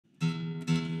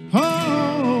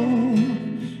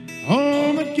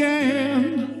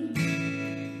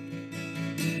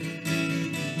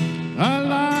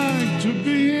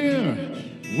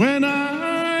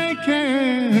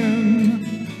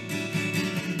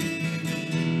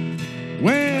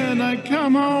when I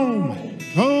come home,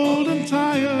 cold and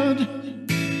tired.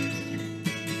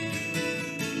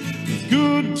 It's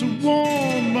good to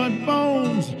warm my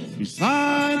bones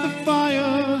beside the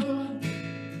fire.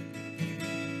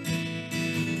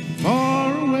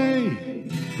 Far away,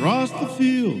 across the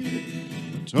field,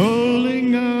 the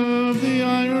tolling of the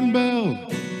iron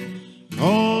bell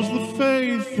calls the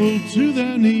faithful to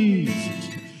their knees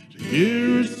to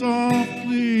hear a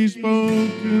softly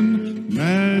spoken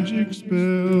magic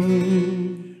spell.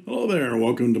 Hello there,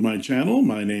 welcome to my channel.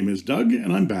 My name is Doug,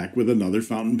 and I'm back with another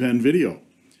fountain pen video.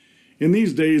 In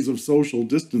these days of social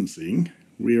distancing,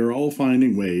 we are all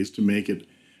finding ways to make it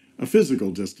a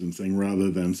physical distancing rather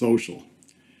than social.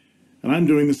 And I'm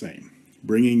doing the same,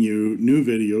 bringing you new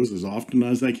videos as often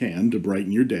as I can to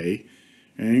brighten your day,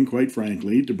 and quite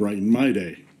frankly, to brighten my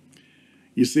day.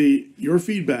 You see, your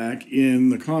feedback in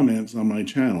the comments on my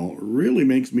channel really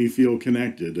makes me feel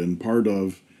connected and part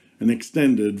of an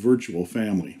extended virtual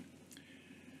family.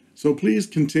 So please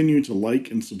continue to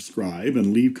like and subscribe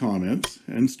and leave comments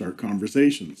and start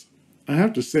conversations. I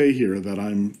have to say here that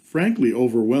I'm frankly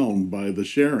overwhelmed by the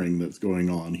sharing that's going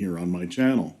on here on my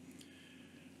channel.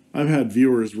 I've had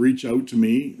viewers reach out to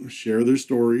me, share their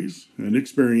stories and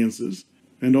experiences,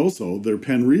 and also their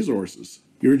pen resources.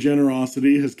 Your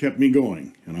generosity has kept me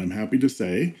going, and I'm happy to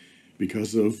say,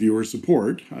 because of viewer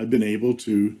support, I've been able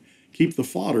to keep the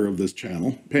fodder of this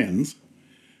channel, pens,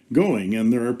 going,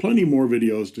 and there are plenty more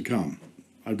videos to come.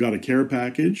 I've got a care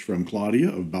package from Claudia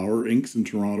of Bauer Inks in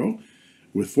Toronto,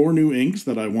 with 4 new inks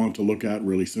that I want to look at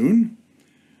really soon.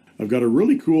 I've got a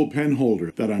really cool pen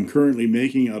holder that I'm currently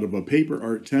making out of a paper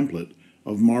art template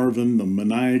of Marvin, the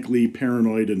maniacally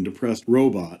paranoid and depressed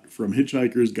robot from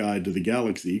Hitchhiker's Guide to the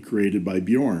Galaxy, created by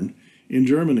Bjorn in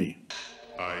Germany.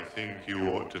 I think you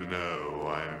ought to know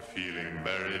I'm feeling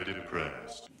very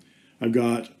depressed. I've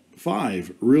got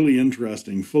 5 really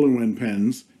interesting Full-in-Wind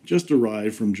pens just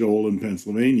arrived from Joel in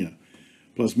Pennsylvania,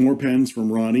 plus more pens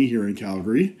from Ronnie here in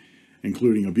Calgary,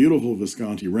 including a beautiful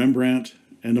Visconti Rembrandt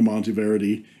and a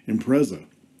Monteverdi Impreza.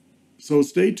 So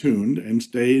stay tuned and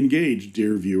stay engaged,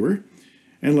 dear viewer,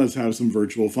 and let's have some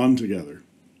virtual fun together.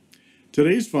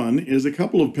 Today's fun is a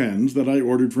couple of pens that I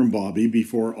ordered from Bobby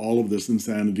before all of this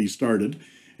insanity started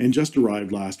and just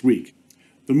arrived last week.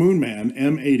 The Moonman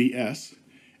M80s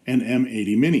and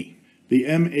M80 Mini. The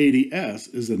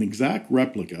M80s is an exact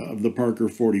replica of the Parker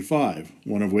 45,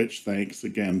 one of which, thanks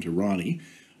again to Ronnie,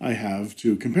 I have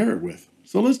to compare it with.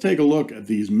 So let's take a look at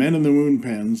these Men in the Moon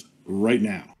pens right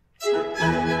now.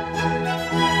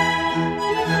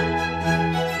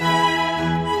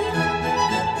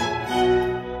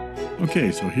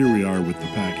 Okay, so here we are with the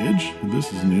package.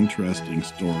 This is an interesting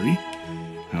story,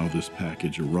 how this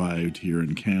package arrived here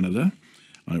in Canada.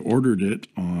 I ordered it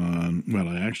on, well,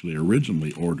 I actually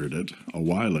originally ordered it a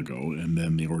while ago, and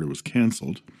then the order was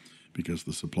canceled because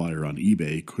the supplier on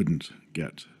eBay couldn't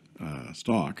get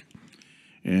stock.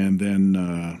 And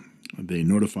then they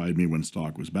notified me when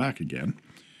stock was back again,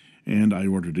 and I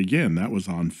ordered again. That was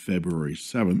on February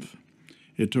 7th.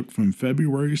 It took from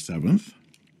February 7th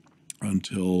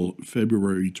until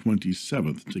February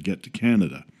 27th to get to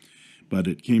Canada, but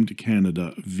it came to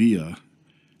Canada via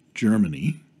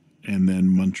Germany and then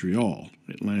Montreal.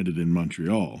 It landed in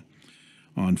Montreal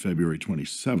on February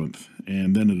 27th,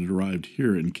 and then it arrived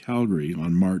here in Calgary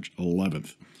on March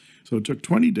 11th. So it took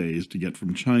 20 days to get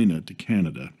from China to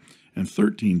Canada and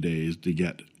 13 days to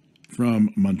get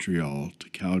from Montreal to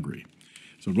Calgary.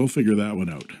 So go figure that one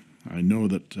out. I know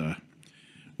that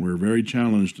we're very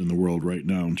challenged in the world right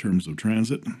now in terms of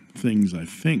transit. Things, I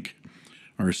think,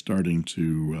 are starting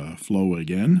to flow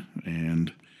again,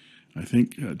 and I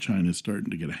think China's starting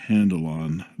to get a handle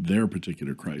on their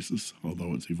particular crisis,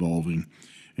 although it's evolving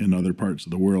in other parts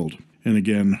of the world. And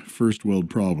again, first world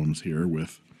problems here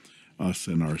with us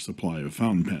and our supply of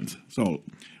fountain pens. So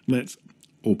let's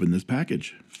open this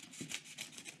package.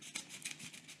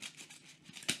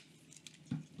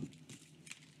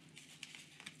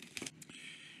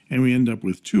 And we end up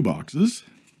with 2 boxes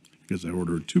because I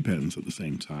ordered 2 pens at the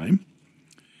same time.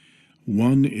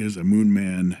 One is a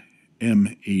Moonman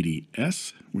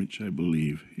M80s, which I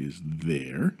believe is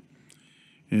there.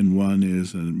 And one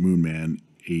is a Moonman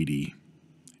M80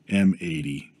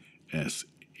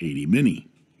 S80 Mini.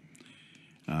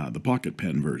 The pocket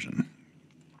pen version.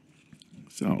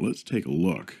 So let's take a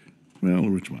look. Well,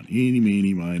 which one? Eeny,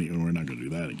 meeny, miny. Oh, we're not going to do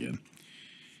that again.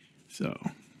 So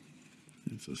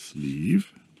it's a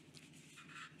sleeve.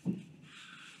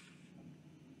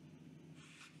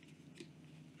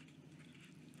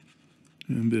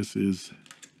 And this is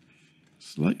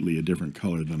slightly a different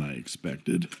color than I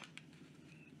expected.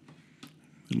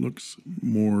 It looks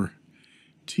more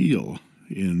teal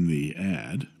in the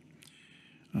ad.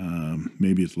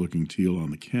 Maybe it's looking teal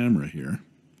on the camera here,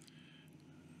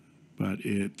 but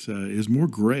it is more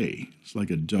gray. It's like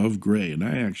a dove gray, and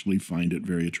I actually find it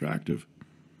very attractive.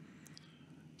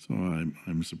 So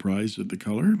I'm surprised at the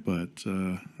color, but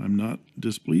I'm not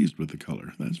displeased with the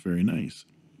color. That's very nice.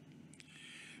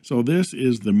 So this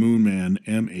is the Moonman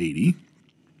M80,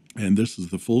 and this is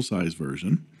the full-size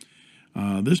version.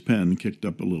 This pen kicked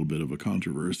up a little bit of a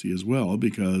controversy as well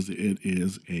because it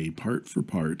is a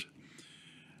part-for-part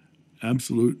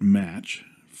absolute match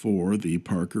for the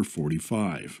Parker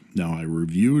 45. Now, I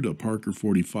reviewed a Parker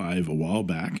 45 a while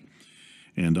back,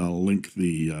 and I'll link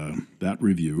that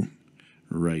review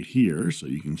right here so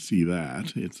you can see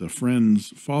that. It's a friend's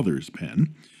father's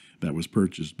pen that was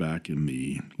purchased back in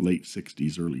the late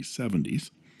 60s, early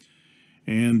 70s.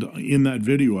 And in that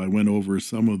video, I went over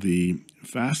some of the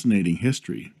fascinating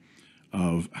history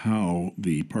of how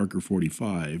the Parker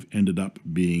 45 ended up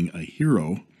being a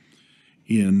hero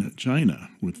in China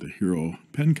with the Hero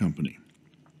Pen Company.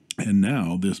 And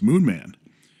now this Moonman,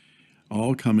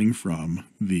 all coming from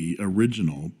the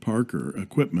original Parker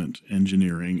equipment,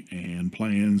 engineering, and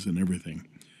plans and everything.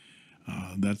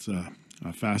 That's a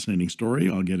fascinating story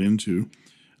I'll get into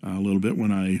a little bit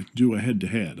when I do a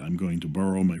head-to-head. I'm going to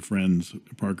borrow my friend's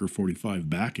Parker 45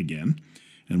 back again,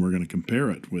 and we're going to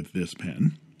compare it with this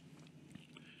pen.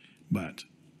 But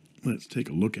let's take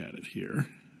a look at it here.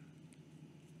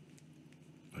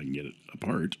 If I can get it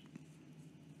apart.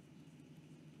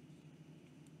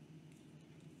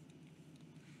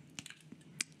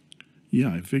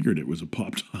 Yeah, I figured it was a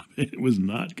pop top. It was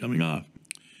not coming off.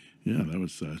 Yeah, that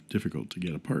was difficult to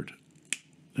get apart.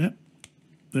 Yep,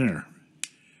 there.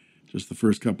 Just the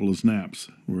first couple of snaps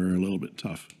were a little bit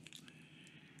tough.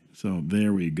 So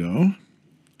there we go.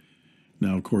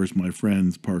 Now, of course, my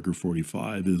friend's Parker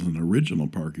 45 is an original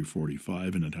Parker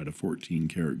 45, and it had a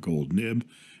 14-karat gold nib,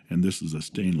 and this is a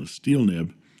stainless steel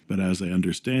nib. But as I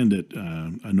understand it,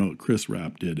 I know Chris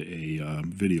Rapp did a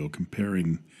video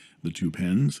comparing the two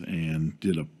pens and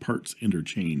did a parts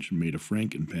interchange and made a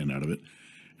Franken pen out of it,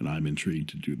 and I'm intrigued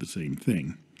to do the same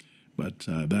thing. But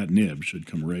that nib should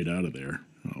come right out of there.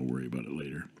 I'll worry about it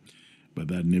later. But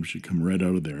that nib should come right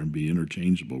out of there and be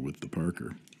interchangeable with the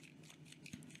Parker.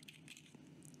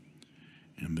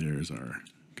 And there's our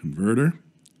converter.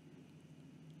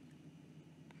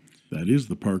 That is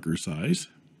the Parker size,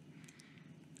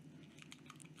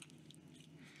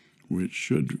 which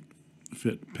should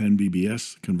fit Pen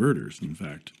BBS converters. In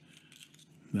fact,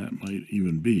 that might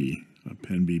even be a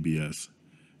Pen BBS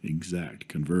exact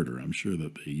converter. I'm sure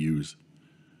that they use,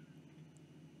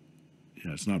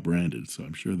 yeah, it's not branded, so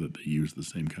I'm sure that they use the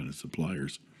same kind of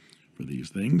suppliers for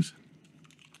these things.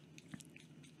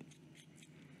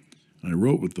 I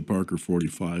wrote with the Parker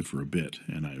 45 for a bit,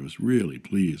 and I was really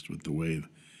pleased with the way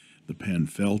the pen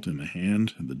felt in the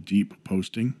hand, the deep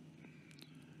posting.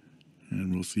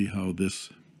 And we'll see how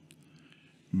this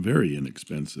very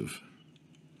inexpensive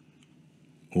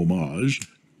homage,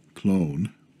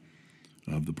 clone,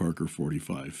 of the Parker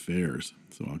 45 fares.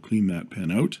 So I'll clean that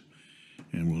pen out,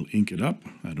 and we'll ink it up.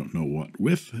 I don't know what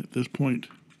with at this point.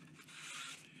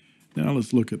 Now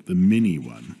let's look at the mini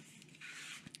one.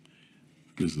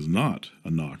 This is not a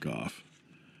knockoff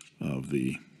of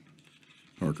the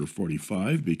Parker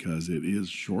 45 because it is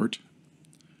short,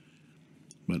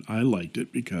 but I liked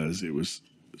it because it was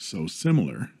so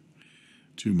similar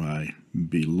to my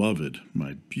beloved,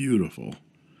 my beautiful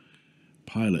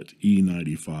Pilot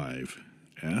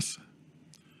E95S.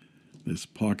 This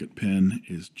pocket pen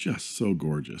is just so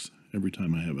gorgeous. Every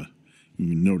time I have you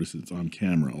can notice it's on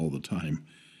camera all the time.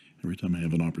 Every time I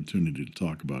have an opportunity to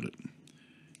talk about it.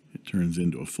 It turns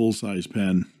into a full-size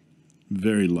pen,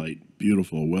 very light,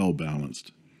 beautiful,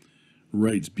 well-balanced.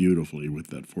 Writes beautifully with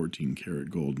that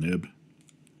 14-karat gold nib.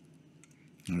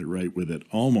 I write with it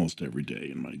almost every day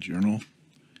in my journal.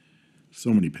 So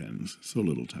many pens, so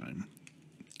little time.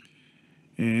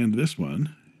 And this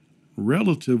one,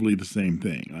 relatively the same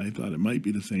thing. I thought it might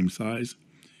be the same size.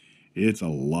 It's a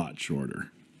lot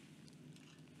shorter.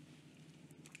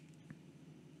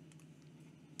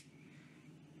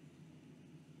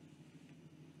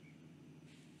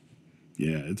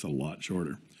 Yeah, it's a lot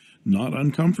shorter. Not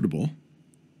uncomfortable.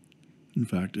 In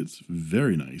fact, it's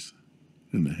very nice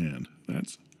in the hand.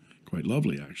 That's quite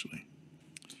lovely, actually.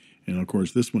 And of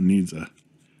course, this one needs a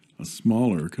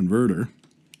smaller converter,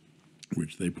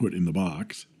 which they put in the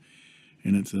box.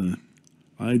 And it's an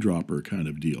eyedropper kind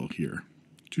of deal here.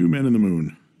 Two Men in the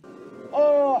Moon.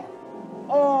 Oh,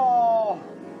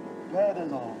 that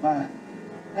is all fine.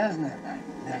 Isn't it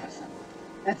magnificent?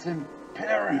 It's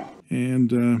imperial.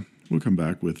 And we'll come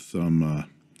back with some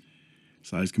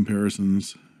size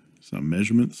comparisons, some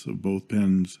measurements of both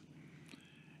pens,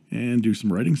 and do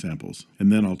some writing samples.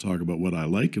 And then I'll talk about what I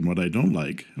like and what I don't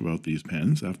like about these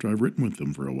pens after I've written with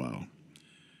them for a while.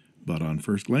 But on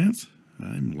first glance,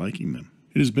 I'm liking them.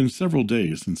 It has been several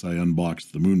days since I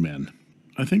unboxed the Moonman.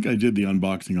 I think I did the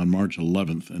unboxing on March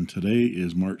 11th, and today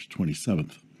is March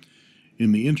 27th.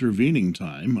 In the intervening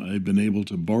time, I've been able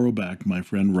to borrow back my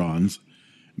friend Ron's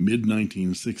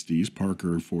mid-1960s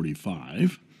Parker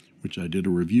 45, which I did a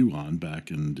review on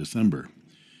back in December.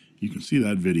 You can see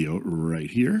that video right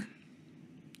here.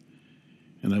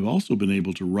 And I've also been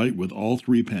able to write with all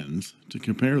three pens to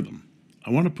compare them. I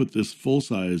want to put this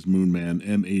full-size Moonman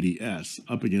M80s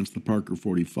up against the Parker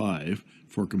 45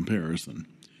 for comparison.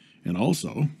 And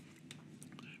also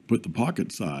put the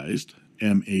pocket-sized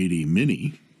M80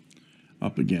 Mini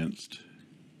up against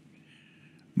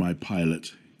my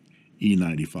Pilot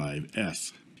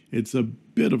E95S. It's a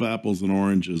bit of apples and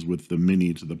oranges with the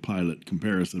Mini to the Pilot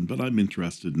comparison, but I'm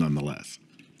interested nonetheless.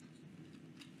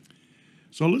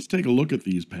 So let's take a look at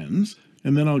these pens,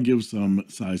 and then I'll give some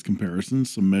size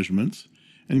comparisons, some measurements,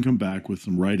 and come back with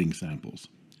some writing samples.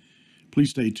 Please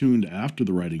stay tuned after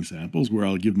the writing samples, where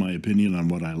I'll give my opinion on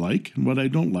what I like and what I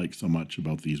don't like so much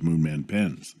about these Moonman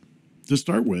pens. To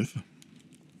start with,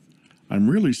 I'm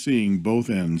really seeing both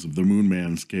ends of the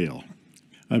Moonman scale.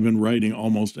 I've been writing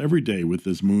almost every day with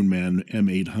this Moonman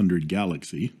M800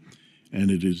 Galaxy,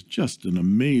 and it is just an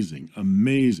amazing,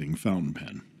 amazing fountain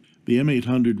pen. The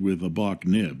M800 with a Bach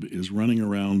nib is running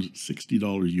around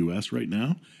 $60 US right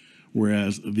now,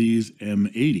 whereas these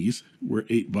M80s were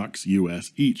 $8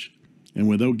 US each. And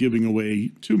without giving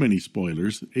away too many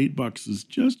spoilers, $8 is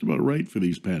just about right for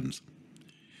these pens.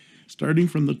 Starting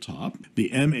from the top, the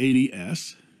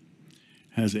M80S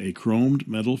has a chromed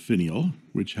metal finial,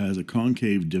 which has a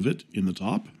concave divot in the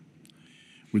top,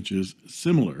 which is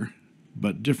similar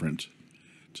but different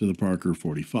to the Parker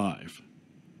 45.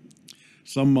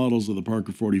 Some models of the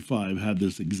Parker 45 had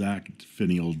this exact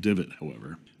finial divot,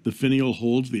 however. The finial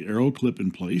holds the arrow clip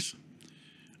in place.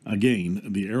 Again,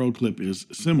 the arrow clip is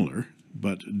similar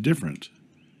but different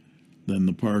than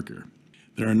the Parker.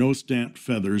 There are no stamped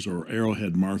feathers or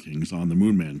arrowhead markings on the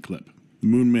Moonman clip. The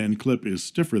Moonman clip is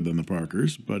stiffer than the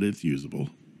Parker's, but it's usable.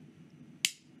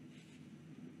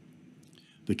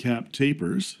 The cap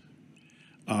tapers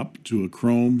up to a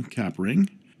chrome cap ring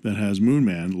that has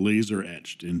Moonman laser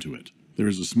etched into it. There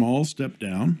is a small step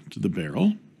down to the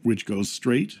barrel, which goes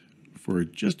straight for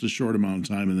just a short amount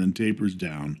of time and then tapers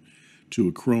down to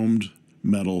a chromed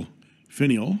metal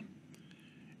finial,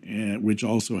 which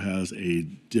also has a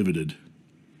divoted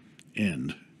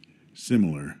end,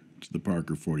 similar to the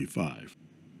Parker 45.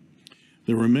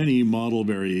 There were many model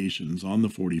variations on the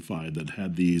 45 that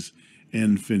had these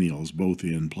end finials, both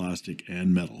in plastic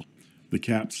and metal. The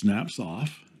cap snaps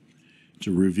off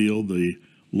to reveal the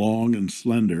long and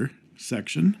slender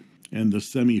section and the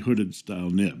semi-hooded style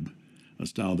nib, a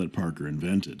style that Parker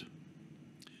invented.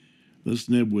 This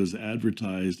nib was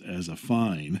advertised as a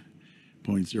fine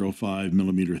 0.05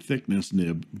 millimeter thickness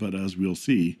nib, but as we'll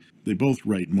see, they both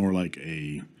write more like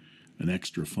an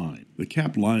extra fine. The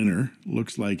cap liner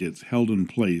looks like it's held in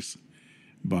place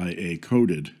by a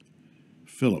coated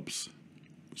Phillips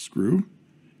screw.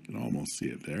 You can almost see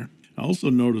it there. I also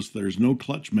noticed there's no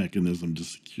clutch mechanism to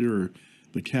secure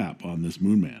the cap on this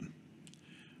Moonman.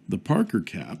 The Parker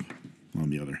cap,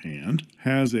 on the other hand,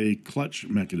 has a clutch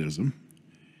mechanism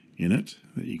in it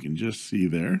that you can just see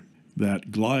there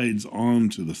that glides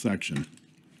onto the section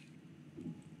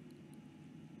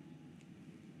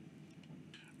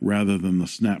rather than the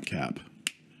snap cap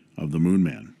of the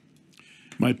Moonman.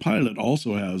 My Pilot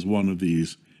also has one of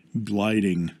these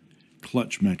gliding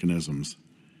clutch mechanisms.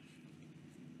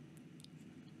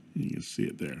 You can see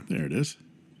it there. There it is.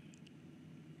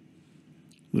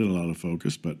 A little out of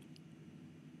focus, but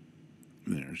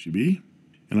there she be.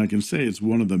 And I can say it's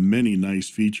one of the many nice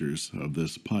features of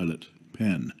this Pilot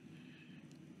pen.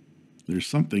 There's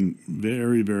something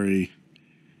very, very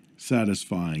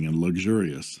satisfying and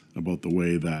luxurious about the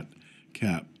way that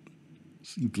cap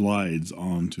glides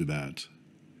onto that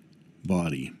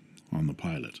body on the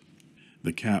Pilot.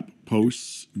 The cap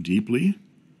posts deeply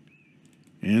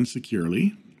and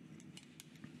securely,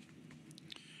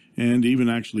 and even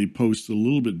actually posts a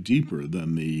little bit deeper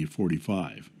than the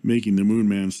 45, making the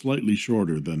Moonman slightly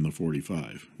shorter than the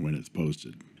 45 when it's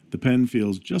posted. The pen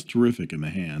feels just terrific in the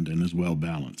hand and is well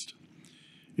balanced.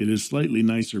 It is slightly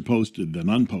nicer posted than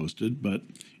unposted, but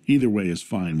either way is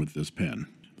fine with this pen.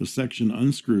 The section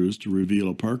unscrews to reveal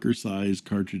a Parker-sized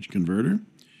cartridge converter.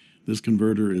 This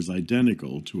converter is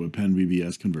identical to a pen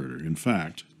BBS converter. In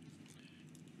fact,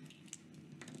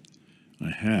 I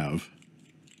have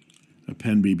a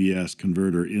pen BBS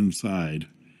converter inside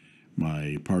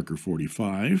my Parker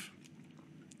 45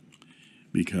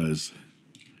 because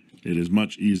it is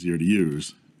much easier to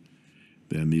use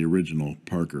than the original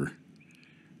Parker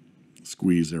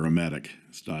squeeze aromatic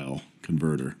style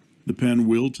converter. The pen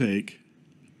will take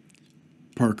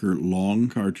Parker long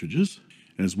cartridges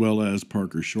as well as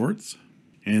Parker shorts,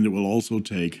 and it will also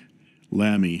take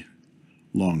Lamy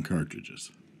long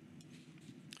cartridges.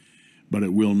 But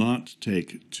it will not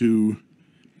take 2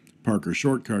 Parker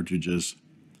short cartridges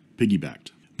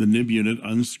piggybacked. The nib unit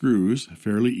unscrews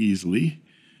fairly easily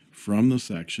from the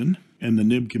section, and the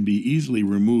nib can be easily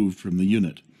removed from the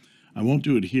unit. I won't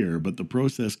do it here, but the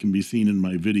process can be seen in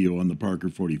my video on the Parker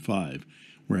 45,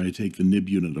 where I take the nib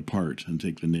unit apart and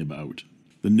take the nib out.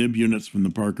 The nib units from the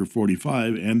Parker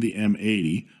 45 and the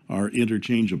M80 are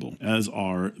interchangeable, as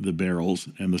are the barrels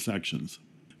and the sections.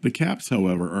 The caps,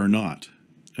 however, are not,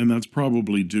 and that's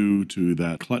probably due to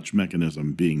that clutch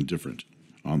mechanism being different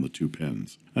on the 2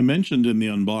 pens. I mentioned in the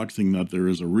unboxing that there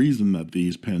is a reason that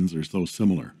these pens are so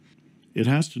similar. It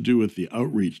has to do with the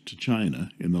outreach to China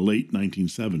in the late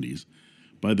 1970s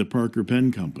by the Parker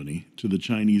Pen Company to the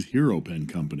Chinese Hero Pen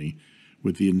Company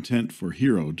with the intent for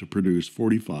Hero to produce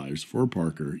 45s for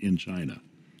Parker in China.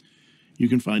 You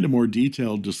can find a more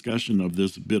detailed discussion of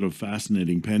this bit of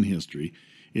fascinating pen history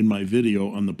in my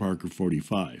video on the Parker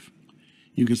 45.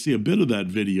 You can see a bit of that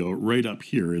video right up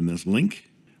here in this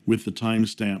link with the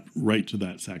timestamp right to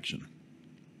that section.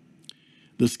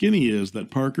 The skinny is that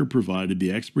Parker provided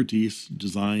the expertise,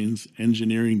 designs,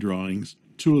 engineering drawings,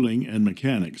 tooling, and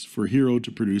mechanics for Hero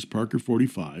to produce Parker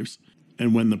 45s,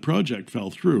 and when the project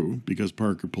fell through, because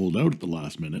Parker pulled out at the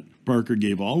last minute, Parker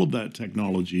gave all of that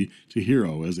technology to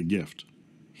Hero as a gift.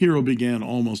 Hero began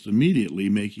almost immediately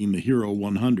making the Hero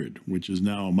 100, which is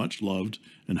now a much loved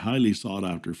and highly sought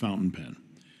after fountain pen.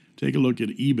 Take a look at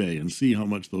eBay and see how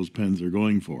much those pens are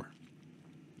going for.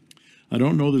 I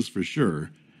don't know this for sure,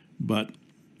 but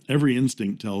every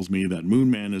instinct tells me that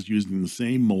Moonman is using the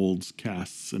same molds,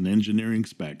 casts, and engineering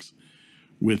specs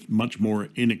with much more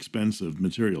inexpensive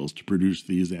materials to produce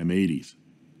these M80s.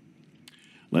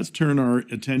 Let's turn our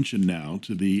attention now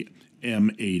to the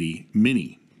M80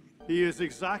 Mini. He is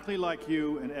exactly like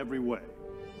you in every way.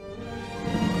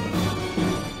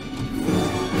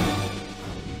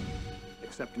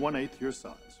 Except 1/8 your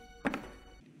size.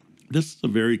 This is a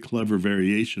very clever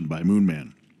variation by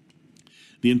Moonman.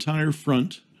 The entire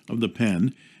front of the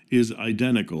pen is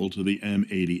identical to the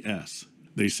M80S.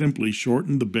 They simply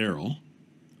shortened the barrel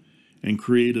and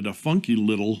created a funky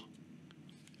little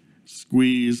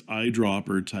squeeze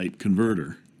eyedropper type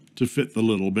converter to fit the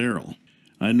little barrel.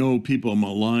 I know people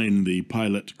malign the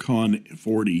Pilot Con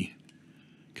 40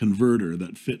 converter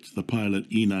that fits the Pilot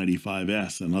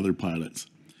E95S and other Pilots,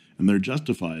 and they're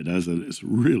justified, as it is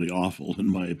really awful in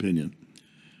my opinion.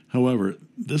 However,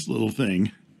 this little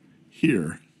thing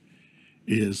here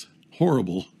is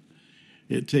horrible.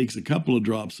 It takes a couple of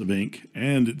drops of ink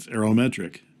and it's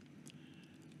aerometric.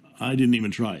 I didn't even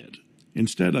try it.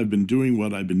 Instead, I've been doing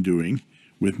what I've been doing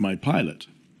with my Pilot,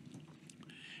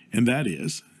 and that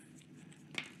is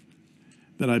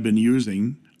that I've been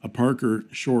using a Parker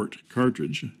short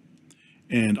cartridge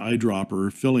and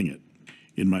eyedropper filling it.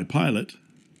 In my Pilot,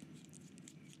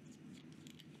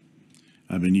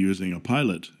 I've been using a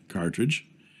Pilot cartridge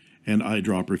and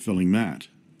eyedropper filling that,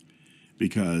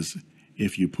 because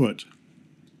if you put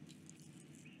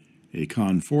a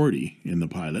Con 40 in the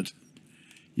Pilot,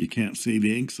 you can't see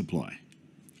the ink supply,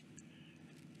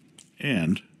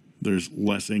 and there's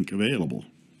less ink available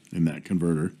in that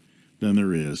converter than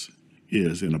there is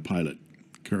in a Pilot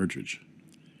cartridge.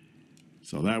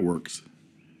 So that works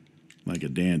like a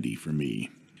dandy for me,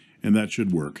 and that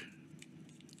should work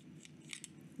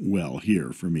well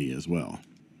here for me as well.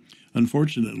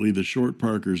 Unfortunately, the short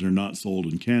Parkers are not sold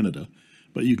in Canada,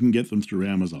 but you can get them through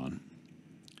Amazon.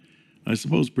 I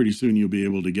suppose pretty soon you'll be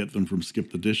able to get them from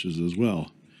Skip the Dishes as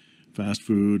well. Fast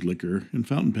food, liquor, and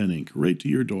fountain pen ink right to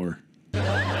your door. Oh,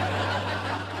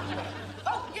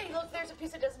 yay, look, there's a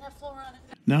piece that doesn't have floor on it.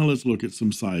 Now let's look at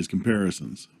some size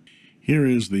comparisons. Here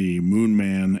is the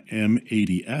Moonman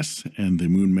M80S and the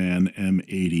Moonman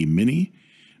M80 Mini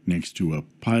next to a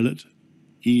Pilot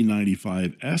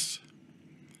E95S,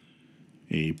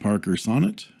 a Parker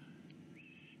Sonnet,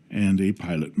 and a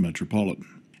Pilot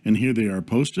Metropolitan. And here they are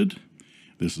posted.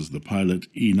 This is the Pilot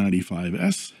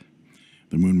E95S,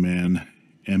 the Moonman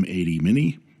M80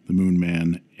 Mini, the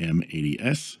Moonman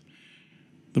M80S,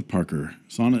 the Parker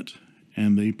Sonnet,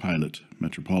 and the Pilot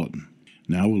Metropolitan.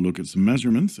 Now we'll look at some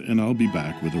measurements, and I'll be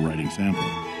back with a writing sample.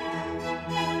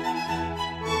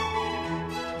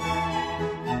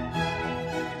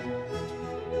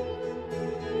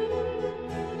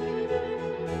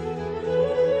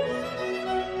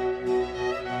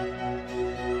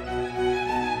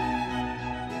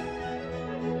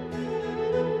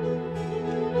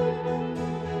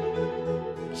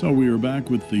 So we are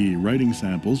back with the writing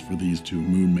samples for these two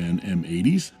Moonman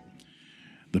M80s.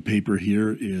 The paper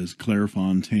here is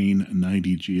Clairefontaine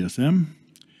 90 GSM,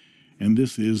 and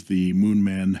this is the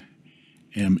Moonman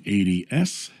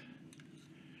M80s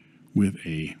with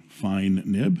a fine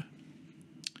nib,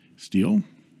 steel,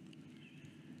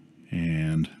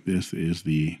 and this is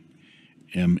the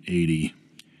M80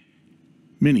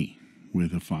 Mini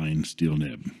with a fine steel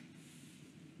nib.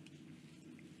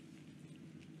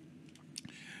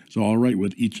 So I'll write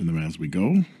with each of them as we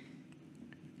go.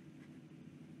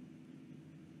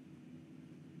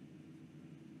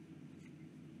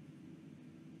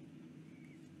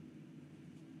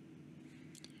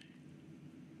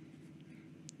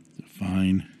 The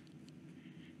fine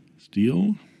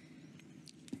steel.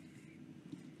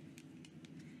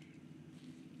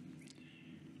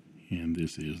 And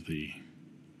this is the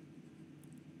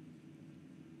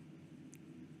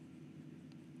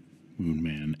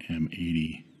Moonman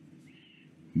M80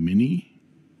 Mini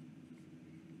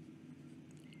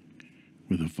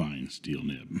with a fine steel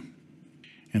nib.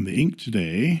 And the ink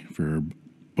today for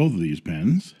both of these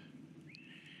pens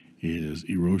is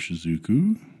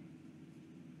Iroshizuku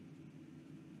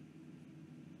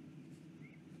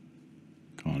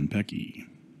Konpeki.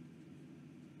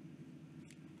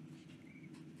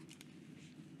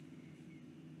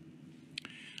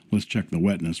 Let's check the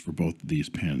wetness for both of these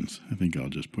pens. I think I'll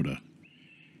just put a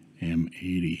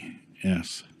M80s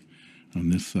on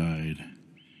this side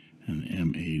and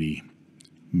M80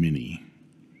 Mini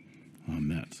on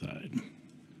that side.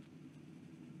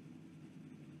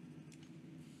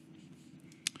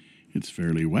 It's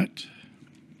fairly wet.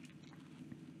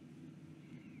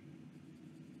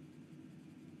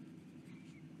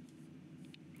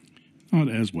 Not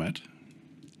as wet,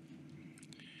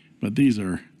 but these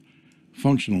are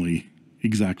functionally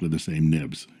exactly the same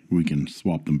nibs. We can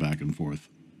swap them back and forth.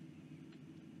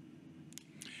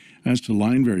 As to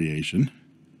line variation,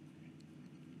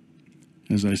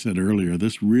 as I said earlier,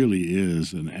 this really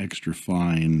is an extra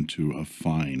fine to a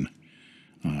fine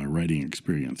writing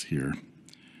experience here.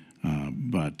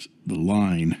 But the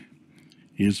line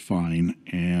is fine,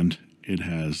 and it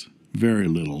has very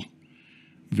little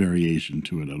variation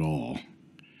to it at all,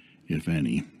 if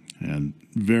any, and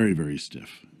very, very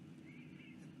stiff.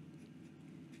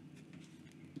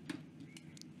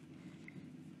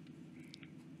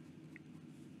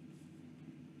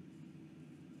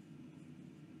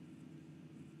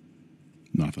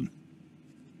 Nothing.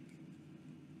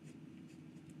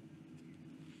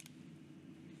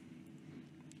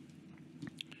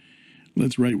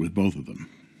 Let's write with both of them.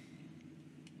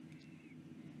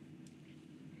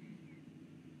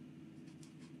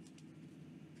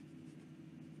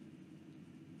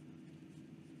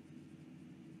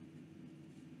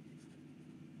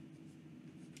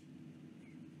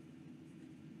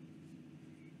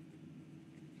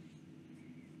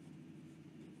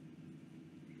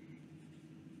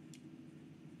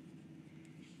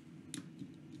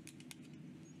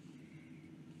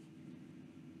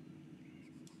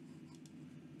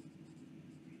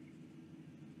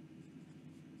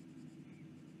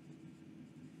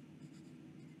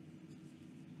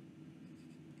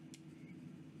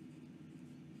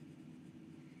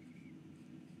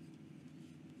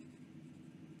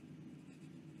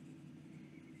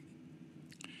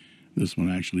 This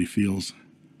one actually feels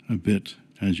a bit,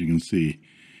 as you can see,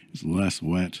 it's less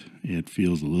wet. It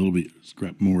feels a little bit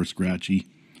more scratchy.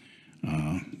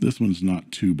 This one's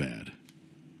not too bad.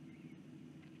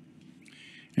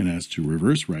 And as to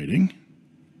reverse writing,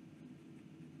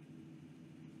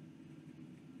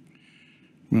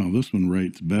 well, this one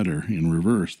writes better in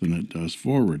reverse than it does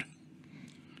forward.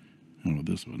 How about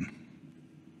this one?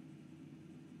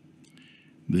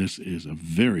 This is a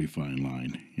very fine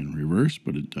line in reverse,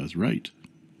 but it does write.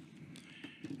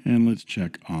 And let's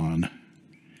check on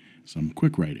some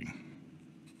quick writing.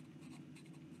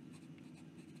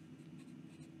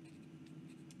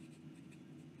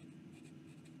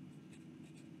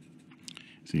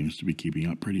 Seems to be keeping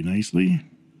up pretty nicely.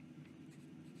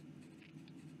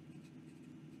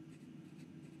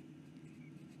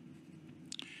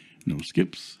 No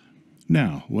skips.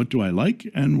 Now, what do I like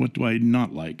and what do I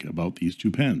not like about these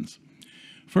two pens?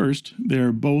 First,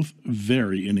 they're both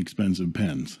very inexpensive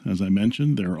pens. As I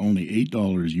mentioned, they're only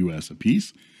 $8 US a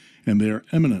piece, and they're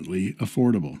eminently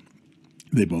affordable.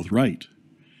 They both write.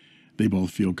 They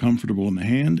both feel comfortable in the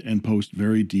hand and post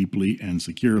very deeply and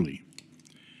securely.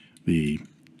 The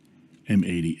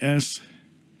M80s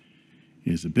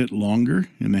is a bit longer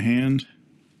in the hand,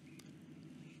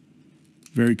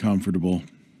 very comfortable,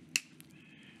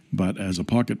 but as a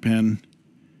pocket pen,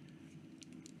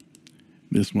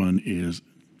 this one is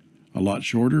a lot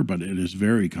shorter, but it is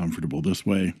very comfortable this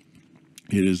way.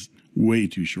 It is way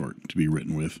too short to be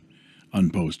written with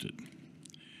unposted,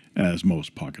 as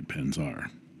most pocket pens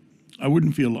are. I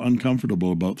wouldn't feel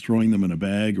uncomfortable about throwing them in a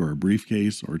bag or a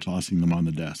briefcase or tossing them on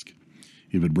the desk.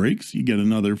 If it breaks, you get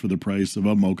another for the price of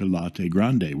a mocha latte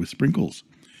grande with sprinkles.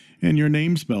 And your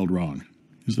name spelled wrong.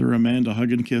 Is there Amanda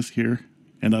Hug and Kiss here?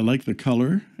 And I like the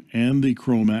color and the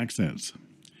chrome accents.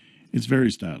 It's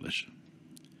very stylish.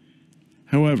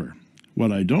 However,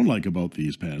 what I don't like about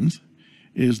these pens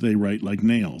is they write like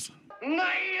nails. Nail 'em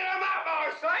up,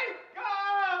 I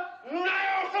say!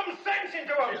 Nail some sense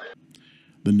into 'em!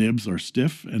 The nibs are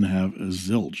stiff and have a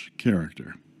zilch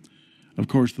character. Of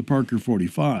course, the Parker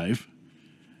 45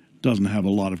 doesn't have a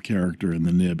lot of character in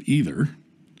the nib either,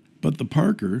 but the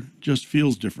Parker just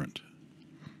feels different.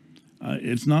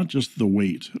 It's not just the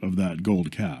weight of that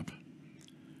gold cap,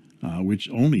 which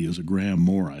only is a gram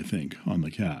more, I think, on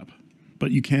the cap.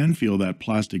 But you can feel that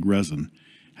plastic resin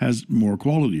has more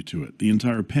quality to it. The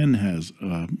entire pen has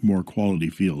a more quality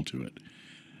feel to it.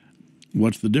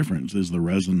 What's the difference? Is the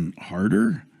resin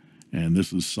harder and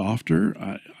this is softer?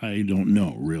 I don't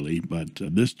know, really, but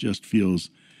this just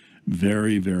feels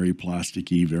very, very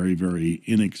plasticky, very, very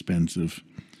inexpensive.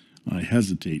 I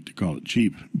hesitate to call it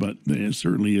cheap, but it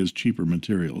certainly is cheaper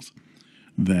materials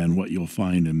than what you'll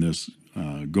find in this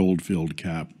gold-filled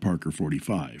cap Parker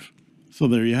 45. So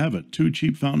there you have it, 2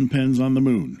 cheap fountain pens on the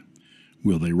moon.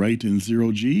 Will they write in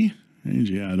 0G?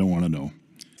 Yeah, I don't want to know.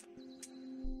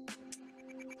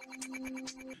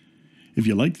 If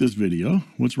you like this video,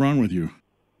 what's wrong with you?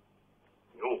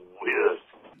 You're weird.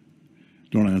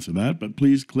 Don't answer that, but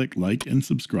please click like and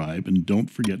subscribe, and don't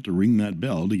forget to ring that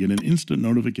bell to get an instant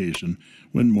notification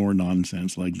when more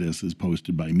nonsense like this is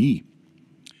posted by me.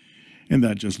 And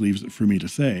that just leaves it for me to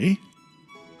say,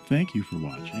 thank you for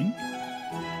watching.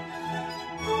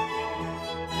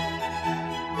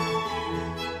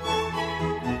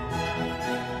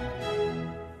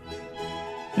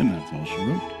 And that's all she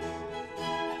wrote.